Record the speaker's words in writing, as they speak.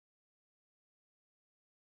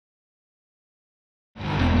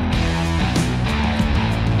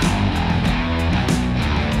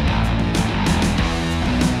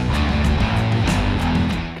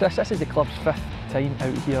Chris, this is the club's 5th time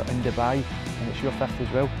out here in Dubai, and it's your 5th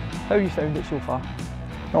as well. How have you found it so far?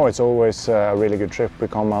 No, it's always a really good trip. We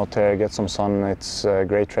come out here, get some sun, it's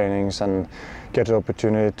great trainings, and get the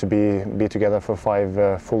opportunity to be together for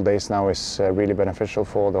 5 full days now is really beneficial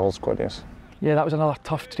for the whole squad, yes. Yeah, that was another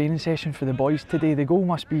tough training session for the boys today. The goal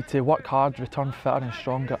must be to work hard, return fitter and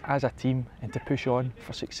stronger as a team, and to push on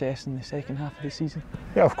for success in the second half of the season.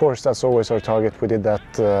 Yeah, of course, that's always our target. We did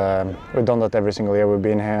that. We've done that every single year we've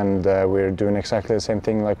been here, and we're doing exactly the same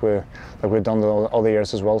thing like we've done all the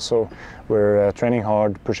years as well. So we're training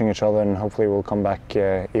hard, pushing each other, and hopefully we'll come back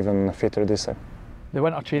even fitter this time. The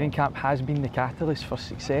winter training camp has been the catalyst for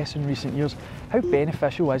success in recent years. How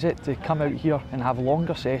beneficial is it to come out here and have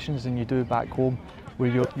longer sessions than you do back home, where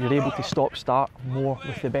you're able to stop-start more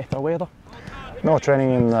with the better weather? No,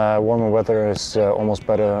 training in warmer weather is always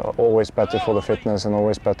better for the fitness and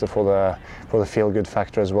always better for the feel-good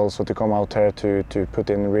factor as well. So to come out here to put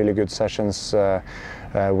in really good sessions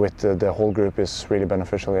with the whole group is really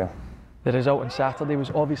beneficial, yeah. The result on Saturday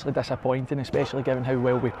was obviously disappointing, especially given how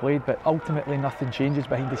well we played, but ultimately nothing changes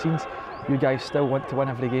behind the scenes. You guys still want to win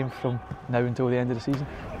every game from now until the end of the season?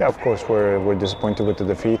 Yeah, of course, we're disappointed with the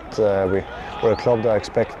defeat. We're a club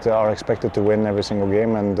that are expected to win every single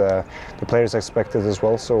game, and the players expect it as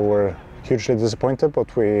well, so we're hugely disappointed,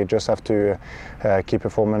 but we just have to keep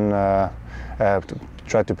performing,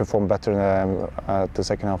 try to perform better at the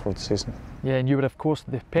second half of the season. Yeah, and you were of course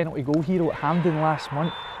the penalty goal hero at Hampden last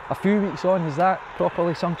month. A few weeks on, is that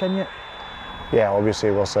properly sunk in yet? Yeah, obviously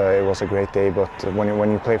it was a great day, but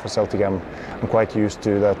when you play for Celtic, I'm quite used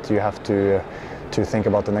to that. You have to think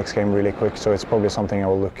about the next game really quick. So it's probably something I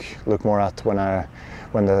will look more at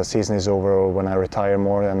when the season is over or when I retire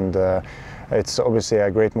more. And it's obviously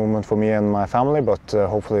a great moment for me and my family, but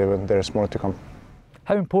hopefully there's more to come.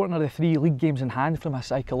 How important are the 3 league games in hand from a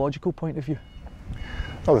psychological point of view?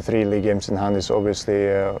 Well, the 3 league games in hand is obviously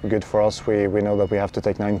good for us. We know that we have to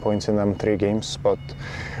take 9 points in them 3 games, but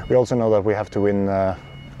we also know that we have to win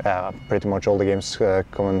pretty much all the games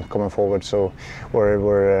coming forward. So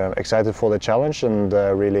we're excited for the challenge and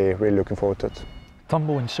really looking forward to it.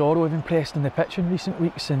 Turnbull and Sorrow have impressed on the pitch in recent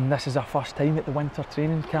weeks, and this is our first time at the winter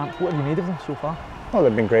training camp. What have you made of them so far? Well,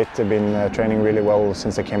 they've been great. They've been training really well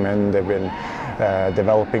since they came in. They've been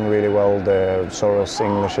developing really well. The Sorrow's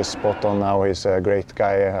English is spot on now. He's a great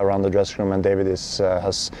guy around the dressing room, and David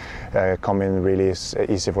has come in really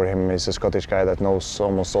easy for him. He's a Scottish guy that knows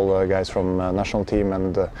almost all the guys from national team,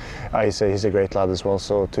 and he's a great lad as well.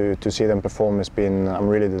 So to see them perform has been, I'm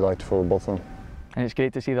really delighted for both of them. And it's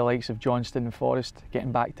great to see the likes of Johnston and Forrest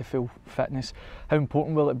getting back to full fitness. How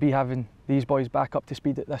important will it be having these boys back up to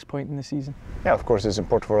speed at this point in the season? Yeah, of course it's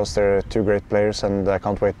important for us. They're 2 great players, and I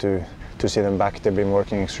can't wait to see them back. They've been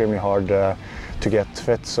working extremely hard to get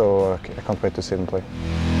fit, so I can't wait to see them play.